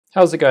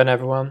How's it going,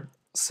 everyone?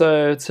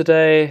 So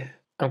today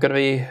I'm going to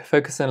be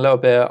focusing a little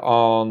bit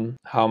on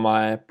how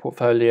my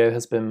portfolio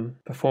has been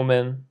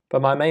performing,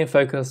 but my main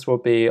focus will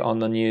be on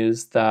the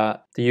news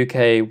that the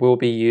UK will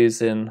be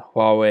using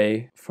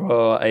Huawei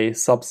for a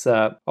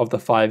subset of the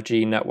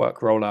 5G network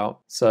rollout.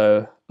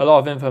 So a lot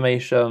of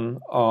information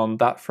on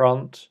that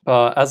front,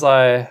 but as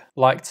I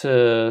like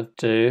to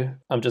do,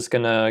 I'm just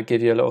going to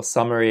give you a little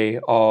summary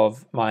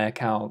of my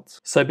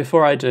account. So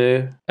before I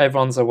do,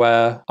 everyone's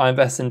aware I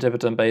invest in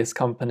dividend-based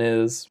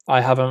companies.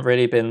 I haven't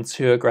really been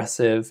too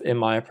aggressive in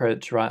my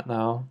approach right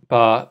now,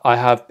 but I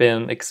have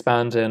been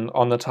expanding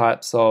on the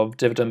types of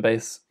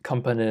dividend-based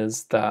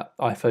companies that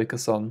I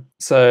focus on.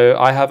 So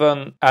I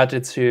haven't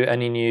added to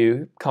any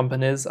new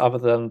companies other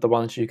than the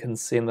ones you can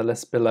see in the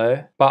list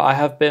below, but I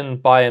have been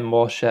buying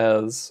more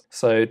shares,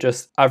 so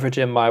just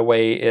averaging my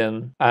way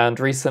in. And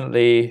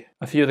recently,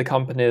 a few of the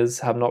companies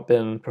have not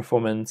been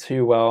performing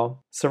too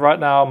well. So right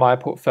now, my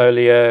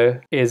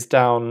portfolio is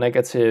down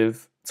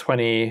negative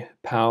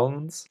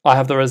 £20. I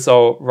have the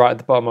result right at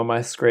the bottom of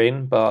my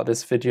screen, but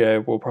this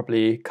video will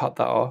probably cut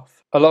that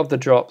off. A lot of the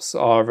drops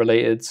are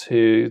related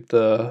to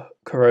the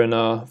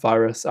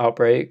coronavirus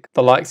outbreak.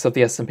 The likes of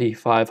the S&P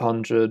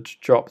 500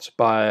 dropped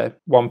by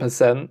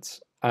 1%,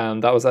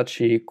 and that was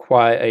actually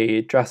quite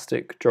a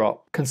drastic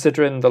drop,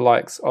 considering the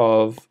likes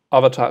of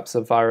other types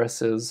of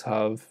viruses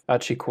have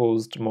actually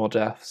caused more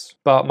deaths.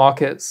 But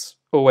markets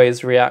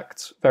always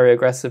react very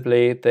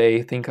aggressively.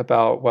 They think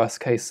about worst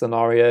case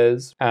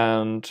scenarios,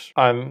 and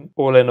I'm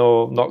all in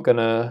all not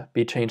gonna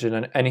be changing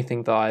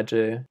anything that I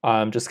do.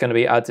 I'm just gonna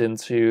be adding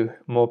to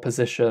more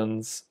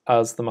positions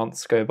as the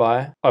months go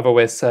by. I've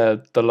always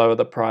said the lower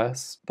the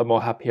price, the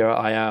more happier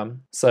I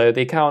am. So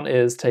the account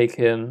is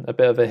taking a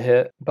bit of a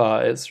hit,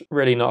 but it's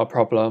really not a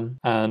problem,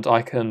 and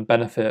I can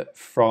benefit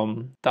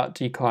from that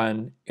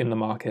decline in the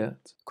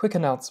market. Quick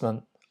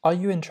announcement. Are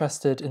you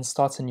interested in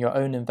starting your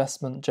own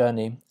investment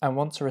journey and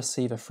want to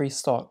receive a free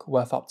stock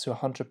worth up to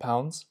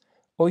 £100?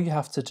 All you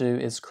have to do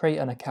is create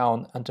an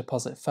account and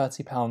deposit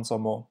 £30 or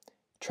more.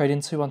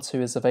 Trading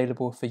 212 is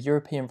available for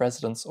European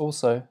residents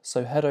also,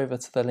 so head over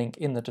to the link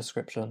in the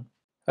description.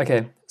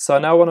 Okay, so I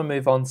now want to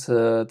move on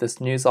to this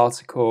news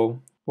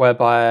article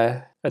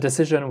whereby a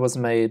decision was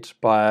made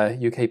by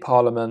UK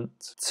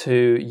Parliament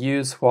to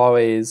use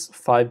Huawei's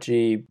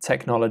 5G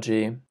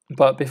technology.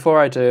 But before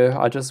I do,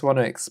 I just want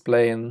to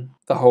explain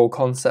the whole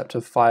concept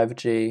of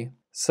 5G.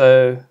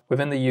 So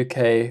within the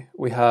UK,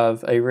 we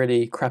have a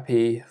really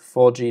crappy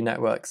 4G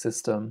network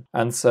system.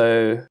 And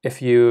so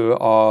if you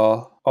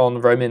are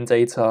on roaming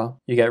data,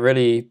 you get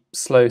really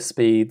slow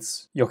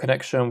speeds. Your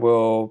connection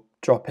will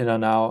drop in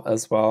and out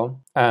as well.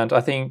 And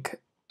I think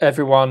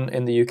everyone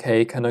in the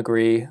UK can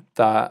agree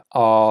that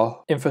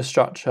our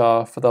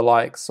infrastructure for the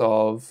likes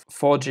of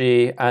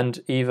 4G and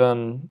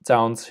even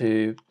down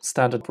to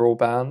standard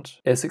broadband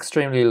is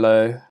extremely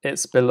low.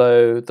 It's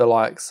below the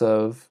likes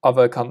of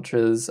other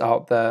countries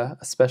out there,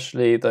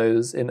 especially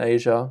those in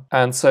Asia.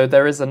 And so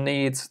there is a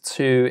need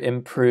to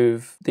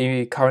improve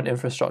the current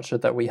infrastructure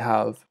that we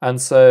have.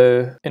 And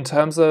so in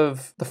terms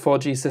of the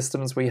 4G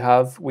systems we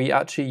have, we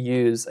actually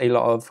use a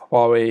lot of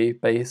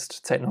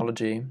Huawei-based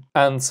technology.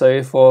 And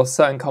so for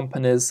certain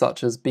companies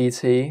such as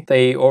BT,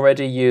 they already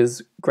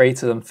use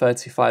greater than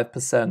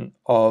 35%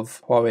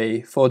 of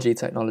Huawei 4G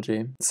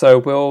technology. So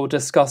we'll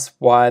discuss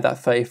why that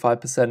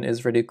 35%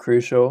 is really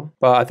crucial.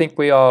 But I think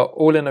we are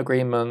all in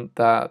agreement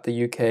that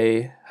the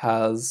UK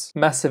has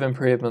massive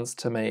improvements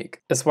to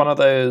make. It's one of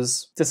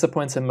those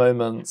disappointing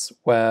moments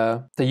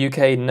where the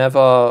UK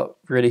never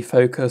really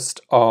focused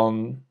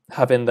on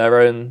having their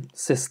own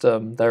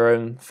system, their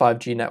own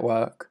 5G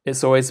network.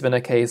 It's always been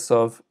a case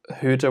of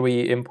who do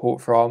we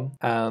import from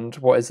and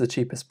what is the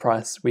cheapest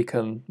price we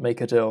can make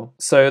a deal.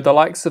 So the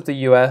likes of the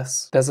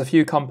US, there's a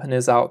few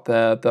companies out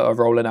there that are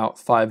rolling out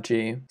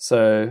 5G.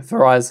 So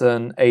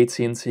Verizon,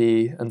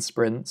 at&t and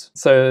Sprint.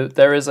 So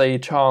there is a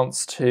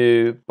chance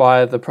to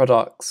buy the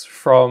products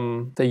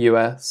from the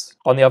US.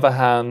 On the other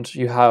hand,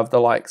 you have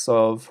the likes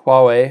of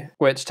Huawei,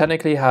 which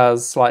technically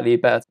has slightly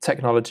better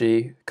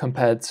technology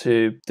compared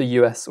to the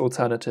US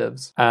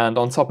alternatives. And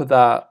on top of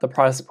that, the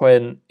price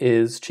point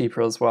is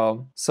cheaper as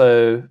well.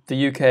 So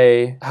the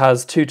UK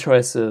has two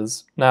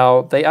choices.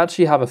 Now, they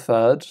actually have a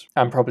third,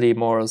 and probably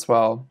more as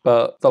well.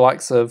 But the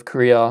likes of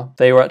Korea,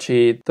 they were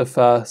actually the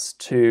first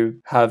to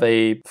have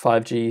a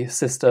 5G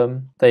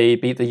system. They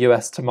beat the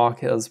US to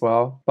market as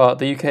well. But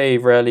the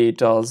UK rarely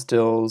does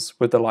deals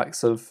with the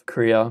likes of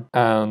Korea.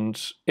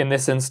 And in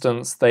this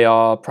instance, they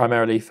are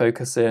primarily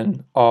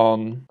focusing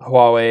on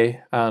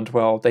Huawei, and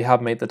well, they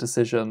have made the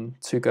decision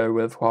to go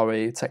with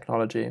Huawei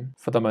technology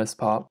for the most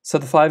part. So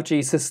the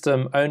 5G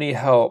system only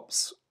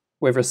helps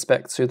with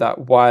respect to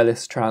that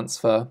wireless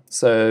transfer.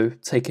 So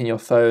taking your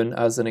phone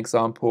as an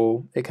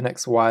example, it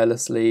connects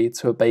wirelessly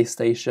to a base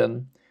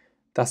station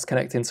that's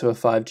connecting to a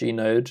 5G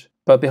node.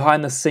 But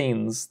behind the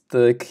scenes,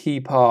 the key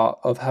part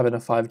of having a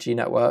 5G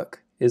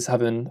network is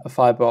having a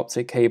fiber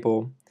optic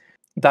cable.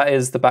 That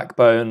is the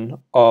backbone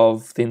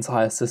of the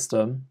entire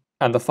system.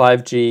 And the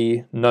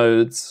 5G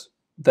nodes,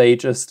 they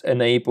just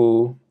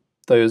enable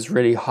those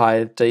really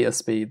high data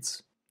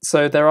speeds.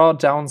 So there are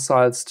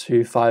downsides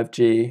to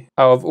 5G.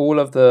 Out of all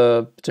of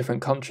the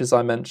different countries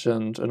I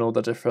mentioned and all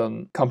the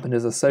different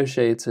companies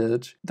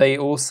associated, they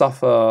all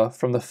suffer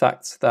from the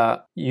fact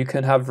that you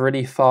can have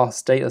really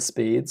fast data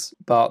speeds,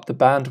 but the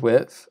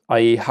bandwidth,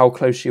 i.e. how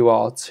close you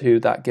are to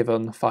that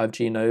given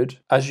 5G node,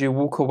 as you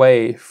walk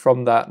away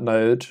from that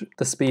node,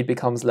 the speed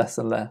becomes less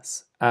and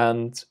less.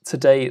 And to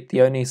date,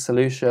 the only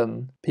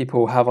solution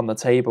people have on the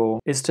table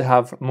is to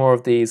have more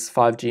of these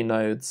 5G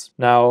nodes.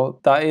 Now,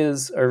 that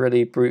is a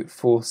really brute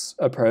force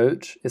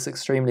approach. It's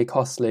extremely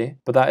costly,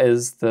 but that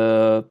is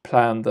the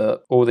plan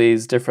that all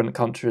these different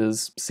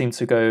countries seem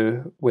to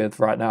go with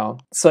right now.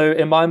 So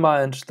in my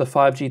mind, the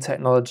 5G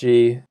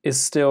technology is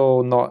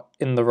still not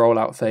in the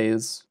rollout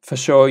phase. For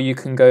sure, you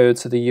can go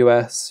to the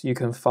US, you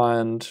can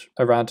find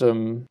a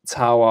random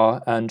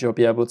tower and you'll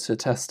be able to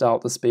test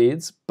out the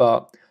speeds,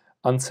 but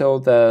until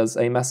there's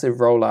a massive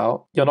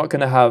rollout, you're not going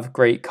to have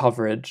great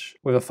coverage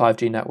with a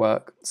 5G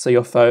network. So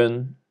your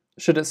phone,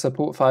 should it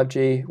support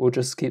 5G, will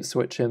just keep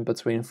switching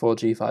between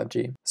 4G,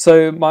 5G.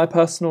 So my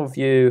personal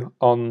view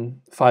on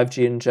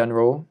 5G in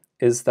general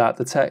is that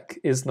the tech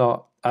is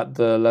not at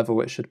the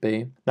level it should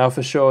be. Now,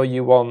 for sure,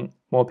 you want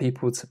more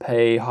people to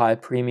pay high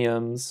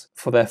premiums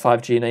for their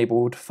 5G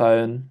enabled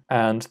phone,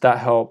 and that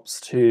helps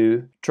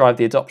to drive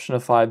the adoption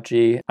of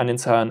 5G and in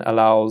turn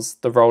allows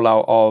the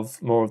rollout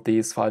of more of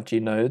these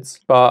 5G nodes.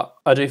 But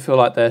I do feel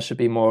like there should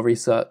be more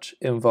research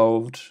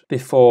involved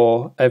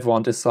before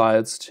everyone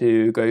decides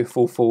to go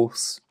full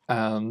force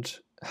and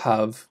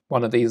have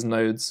one of these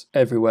nodes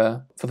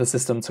everywhere for the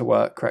system to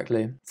work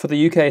correctly. For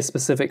the UK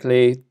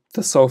specifically,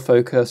 the sole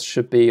focus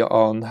should be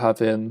on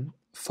having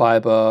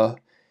fiber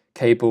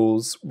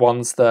cables,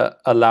 ones that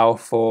allow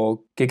for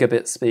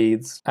gigabit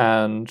speeds,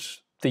 and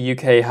the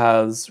UK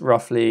has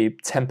roughly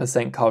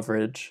 10%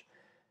 coverage,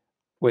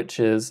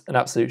 which is an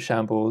absolute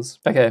shambles.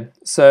 Okay,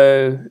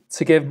 so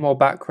to give more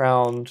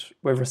background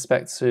with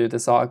respect to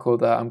this article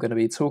that I'm going to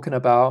be talking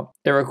about,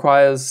 it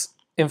requires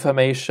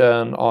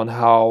information on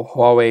how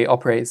Huawei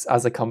operates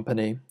as a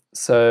company.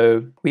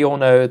 So we all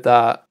know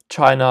that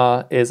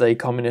China is a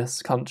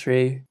communist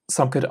country.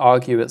 Some could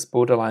argue it's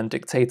borderline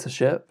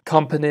dictatorship.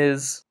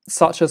 Companies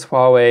such as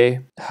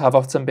Huawei have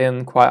often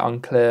been quite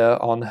unclear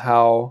on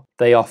how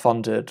they are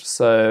funded.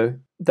 So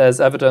there's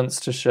evidence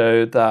to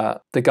show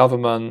that the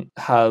government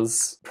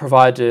has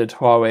provided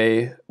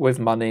Huawei with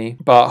money,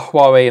 but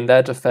Huawei, in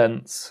their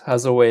defense,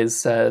 has always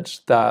said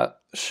that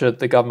should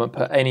the government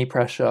put any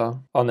pressure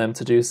on them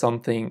to do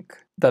something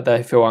that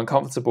they feel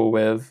uncomfortable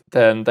with,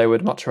 then they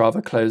would much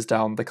rather close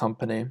down the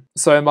company.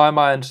 So in my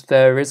mind,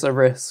 there is a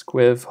risk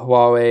with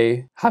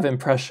Huawei having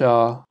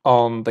pressure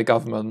on the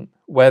government.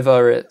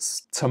 Whether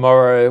it's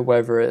tomorrow,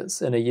 whether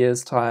it's in a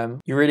year's time,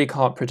 you really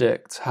can't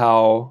predict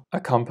how a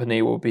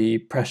company will be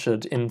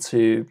pressured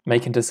into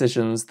making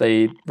decisions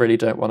they really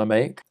don't want to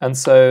make. And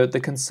so the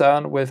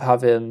concern with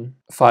having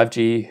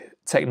 5G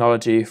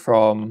technology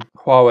from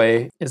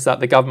Huawei is that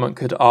the government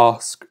could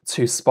ask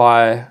to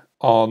spy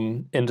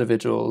on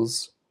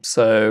individuals.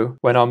 So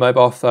when our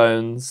mobile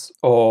phones,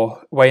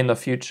 or way in the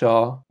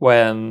future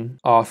when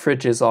our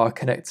fridges are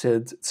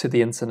connected to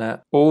the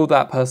internet, all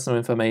that personal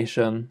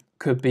information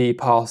could be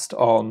passed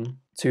on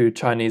to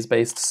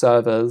Chinese-based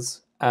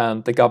servers,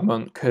 and the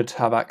government could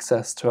have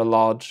access to a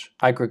large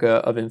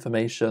aggregate of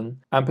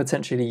information and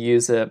potentially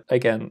use it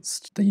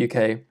against the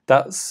UK.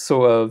 That's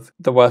sort of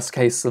the worst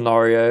case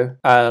scenario,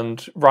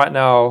 and right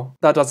now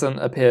that doesn't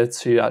appear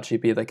to actually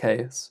be the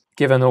case.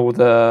 Given all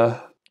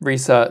the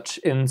research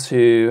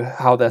into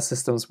how their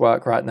systems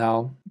work right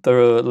now,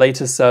 the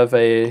latest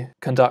survey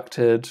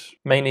conducted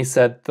mainly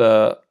said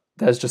that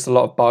there's just a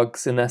lot of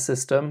bugs in their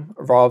system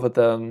rather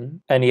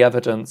than any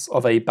evidence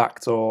of a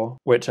backdoor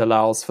which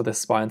allows for this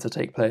spying to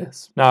take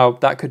place. Now,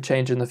 that could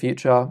change in the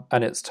future,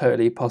 and it's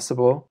totally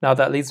possible. Now,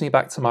 that leads me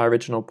back to my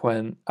original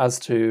point as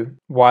to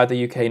why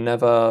the UK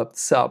never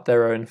set up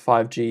their own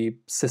 5G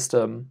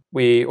system.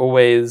 We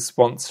always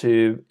want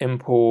to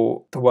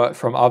import the work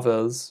from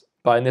others,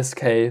 but in this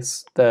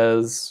case,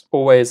 there's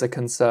always a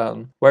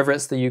concern. Whether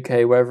it's the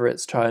UK, whether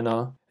it's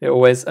China, it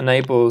always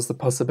enables the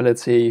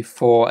possibility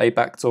for a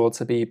backdoor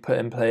to be put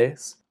in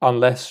place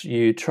unless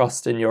you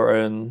trust in your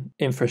own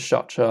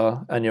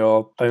infrastructure and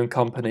your own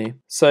company.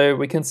 So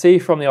we can see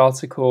from the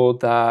article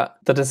that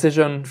the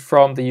decision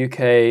from the UK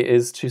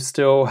is to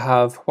still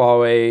have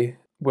Huawei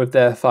with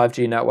their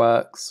 5G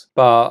networks,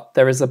 but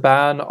there is a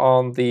ban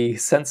on the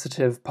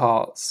sensitive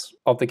parts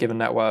of the given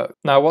network.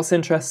 Now, what's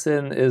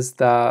interesting is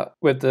that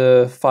with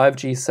the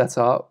 5G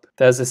setup,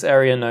 there's this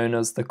area known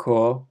as the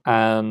core,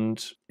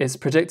 and it's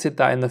predicted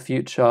that in the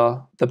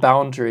future, the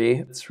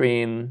boundary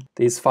between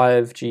these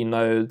 5G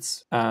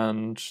nodes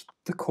and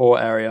the core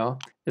area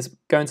is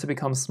going to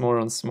become smaller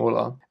and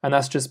smaller. And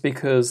that's just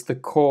because the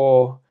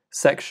core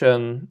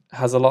section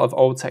has a lot of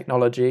old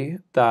technology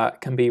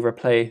that can be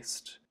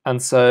replaced. And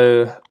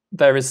so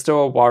there is still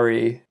a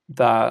worry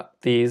that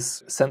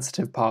these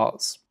sensitive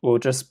parts will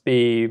just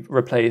be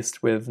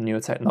replaced with newer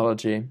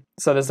technology.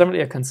 So there's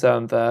definitely a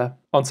concern there.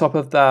 On top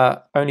of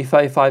that, only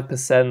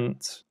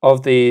 35%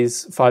 of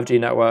these 5G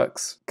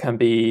networks can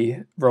be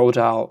rolled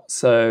out.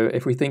 So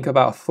if we think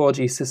about a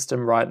 4G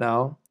system right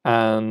now,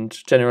 and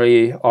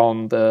generally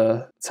on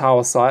the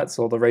tower sites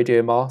or the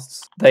radio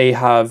masts, they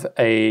have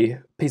a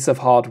piece of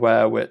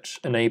hardware which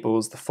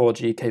enables the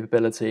 4G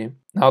capability.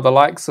 Now, the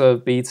likes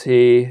of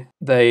BT,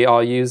 they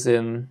are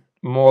using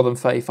more than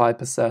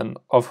 35%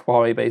 of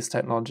Huawei-based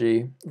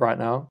technology right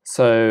now.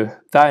 So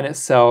that in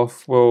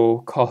itself will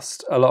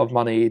cost a lot of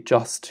money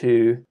just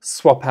to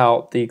swap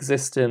out the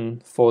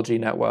existing 4G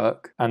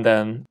network and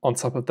then on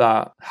top of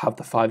that have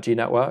the 5G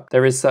network.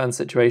 There is certain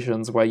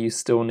situations where you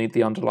still need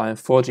the underlying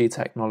 4G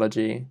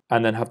technology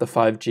and then have the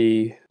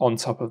 5G on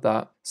top of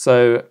that.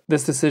 So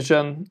this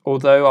decision,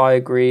 although I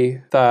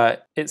agree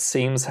that it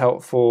seems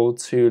helpful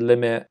to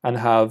limit and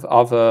have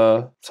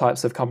other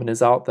types of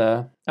companies out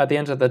there, at the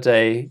end of the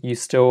day, you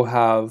still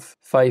have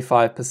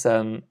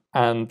 35%,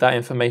 and that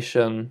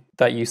information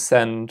that you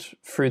send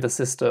through the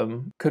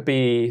system could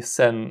be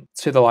sent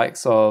to the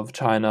likes of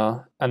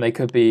China and they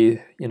could be,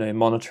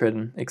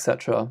 monitoring,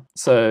 etc.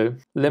 So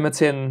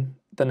limiting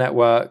the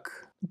network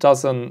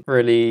doesn't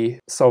really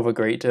solve a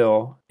great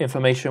deal.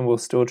 Information will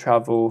still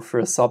travel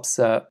through a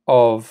subset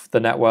of the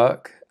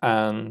network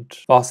and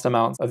vast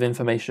amounts of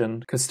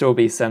information could still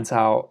be sent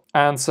out.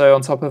 And so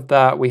on top of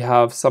that, we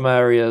have some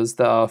areas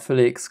that are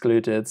fully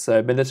excluded,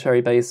 so military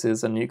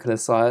bases and nuclear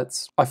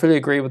sites. I fully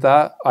agree with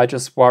that. I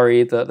just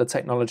worry that the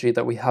technology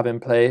that we have in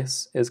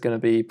place is going to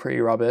be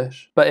pretty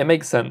rubbish. But it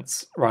makes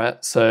sense,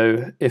 right?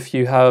 So if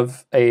you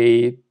have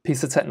a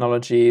piece of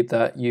technology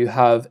that you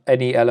have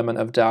any element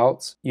of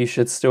doubt, you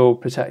should still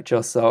protect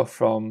yourself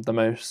from the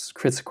most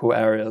critical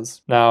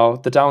areas. Now,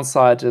 the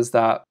downside is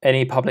that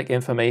any public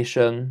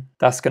information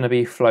that's going to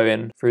be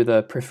flowing through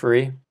the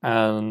periphery,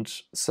 and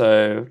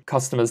so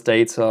customers'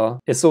 data,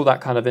 it's all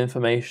that kind of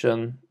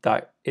information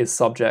that is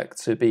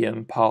subject to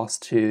being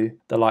passed to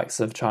the likes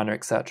of China,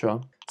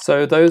 etc.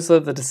 So those are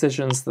the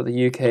decisions that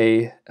the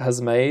UK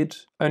has made.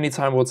 Only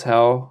time will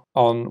tell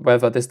on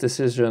whether this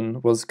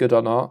decision was good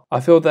or not. I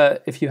feel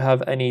that if you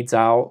have any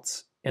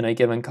doubt in a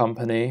given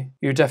company,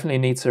 you definitely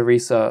need to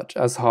research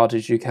as hard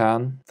as you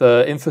can.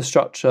 The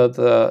infrastructure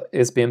that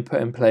is being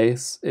put in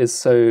place is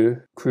so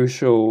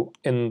crucial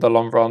in the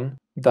long run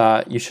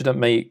that you shouldn't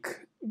make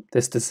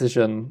this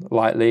decision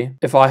lightly.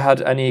 If I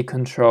had any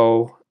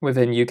control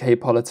within UK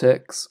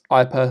politics,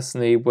 I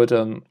personally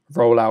wouldn't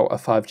roll out a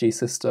 5G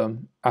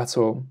system at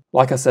all.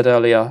 Like I said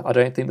earlier, I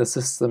don't think the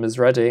system is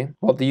ready.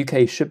 What the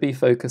UK should be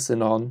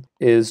focusing on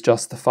is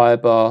just the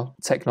fibre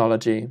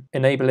technology.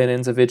 Enabling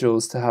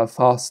individuals to have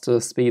faster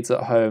speeds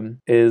at home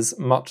is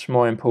much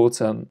more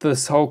important.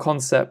 This whole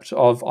concept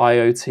of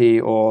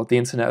IoT or the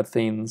Internet of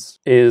Things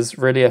is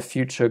really a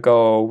future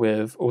goal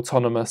with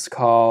autonomous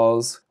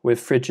cars, with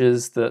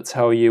fridges that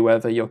tell you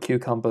whether your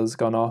cucumber's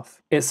gone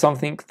off. It's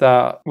something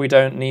that we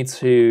don't need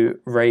to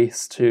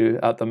race to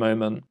at the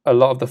moment. A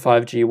lot of the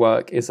 5G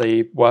work is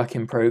a work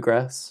in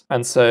progress,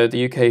 and so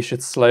the UK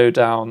should slow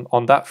down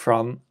on that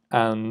front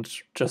and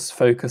just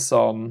focus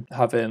on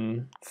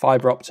having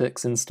fibre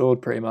optics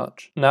installed pretty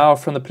much. Now,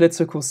 from the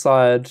political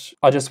side,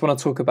 I just want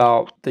to talk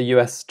about the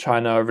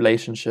US-China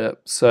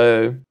relationship.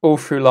 So all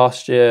through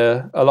last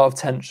year, a lot of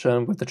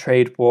tension with the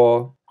trade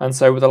war. And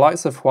so with the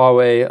likes of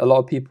Huawei, a lot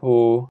of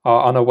people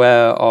are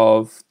unaware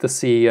of the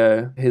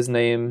CEO. His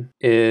name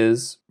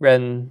is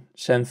Ren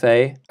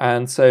Zhengfei.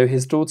 And so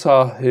his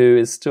daughter, who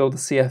is still the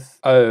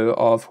CFO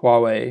of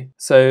Huawei,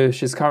 so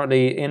she's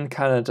currently in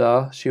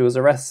Canada. She was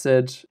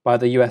arrested by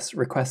the US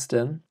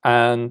requesting,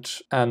 and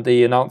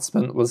the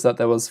announcement was that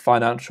there was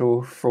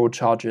financial fraud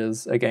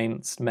charges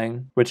against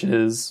Meng, which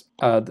is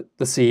the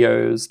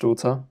CEO's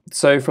daughter.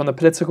 So from the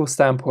political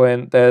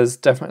standpoint, there's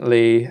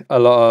definitely a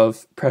lot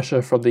of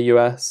pressure from the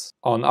US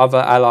on other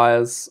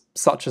allies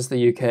such as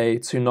the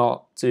UK to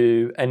not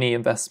do any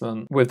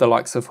investment with the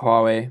likes of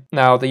Huawei.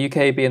 Now, the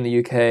UK being the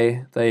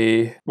UK,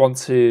 they want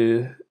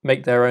to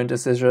make their own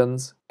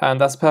decisions, and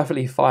that's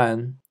perfectly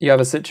fine. You have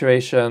a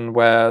situation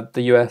where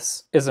the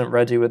US isn't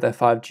ready with their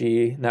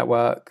 5G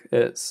network.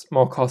 It's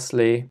more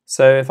costly.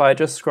 So if I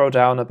just scroll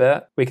down a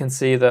bit, we can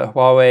see that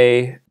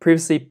Huawei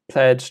previously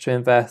pledged to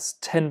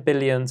invest 10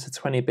 billion to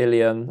 20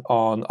 billion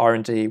on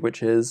R&D,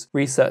 which is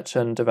research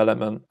and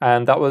development.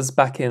 And that was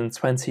back in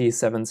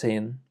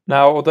 2017.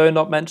 Now, although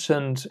not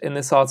mentioned in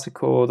this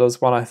article,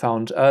 there's one I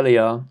found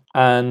earlier,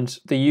 and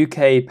the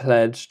UK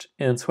pledged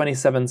in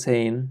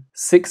 2017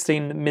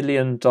 $16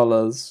 million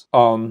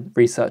on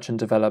research and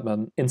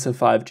development into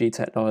 5G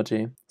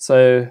technology.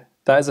 So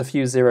that is a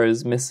few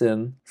zeros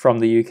missing from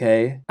the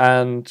UK.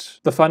 And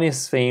the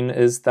funniest thing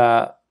is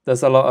that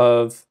there's a lot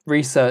of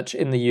research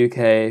in the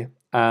UK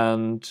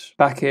And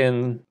back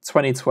in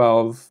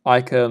 2012,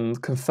 I can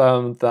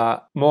confirm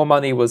that more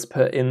money was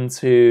put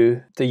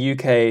into the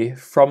UK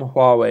from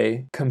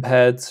Huawei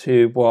compared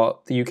to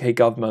what the UK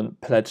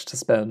government pledged to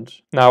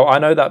spend. Now, I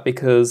know that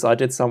because I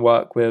did some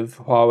work with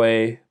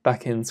Huawei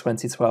back in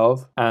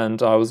 2012,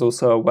 and I was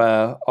also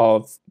aware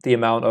of the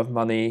amount of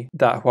money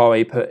that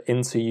Huawei put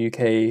into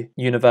UK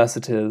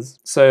universities.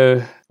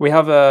 So we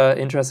have an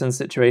interesting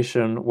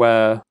situation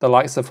where the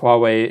likes of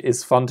Huawei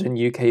is funding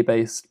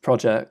UK-based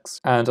projects,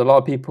 and a lot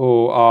of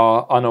people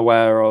are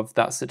unaware of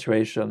that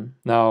situation.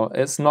 Now,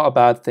 it's not a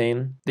bad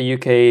thing. The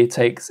UK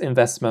takes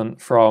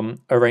investment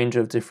from a range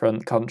of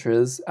different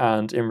countries,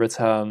 and in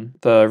return,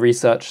 the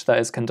research that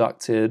is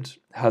conducted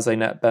has a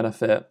net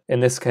benefit.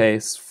 In this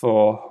case,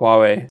 for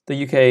Huawei,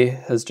 the UK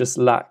has just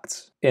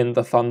lacked in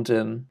the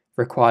funding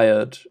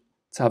required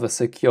to have a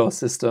secure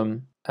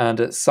system, and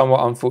it's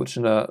somewhat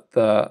unfortunate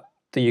that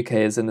the UK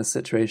is in this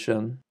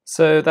situation.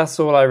 So that's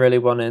all I really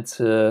wanted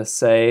to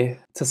say.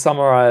 To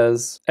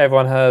summarize,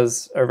 everyone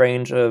has a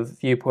range of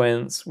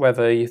viewpoints,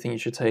 whether you think you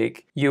should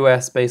take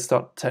US-based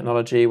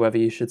technology, whether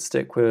you should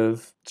stick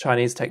with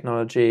Chinese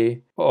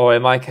technology, or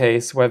in my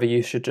case, whether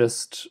you should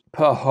just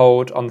put a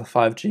hold on the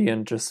 5G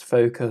and just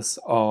focus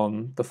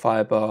on the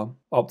fiber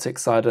optic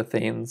side of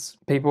things.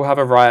 People have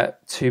a right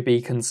to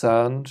be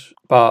concerned,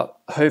 but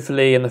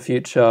hopefully in the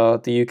future,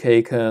 the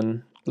UK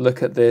can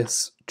look at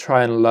this,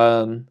 try and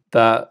learn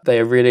that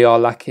they really are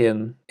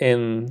lacking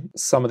in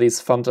some of these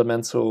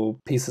fundamental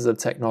pieces of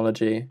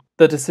technology.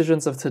 The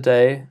decisions of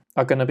today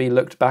are going to be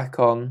looked back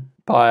on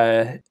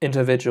by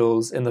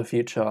individuals in the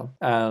future,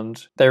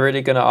 and they're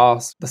really going to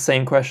ask the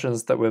same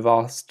questions that we've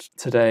asked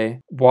today.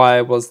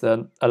 Why was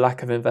there a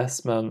lack of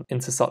investment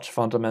into such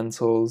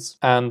fundamentals?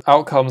 And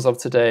outcomes of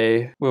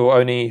today we will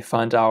only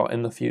find out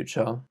in the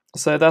future.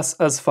 So that's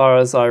as far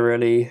as I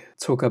really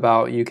talk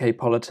about UK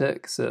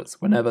politics. It's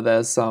whenever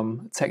there's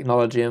some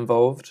technology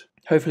involved.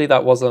 Hopefully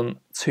that wasn't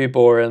too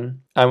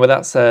boring. And with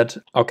that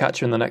said, I'll catch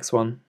you in the next one.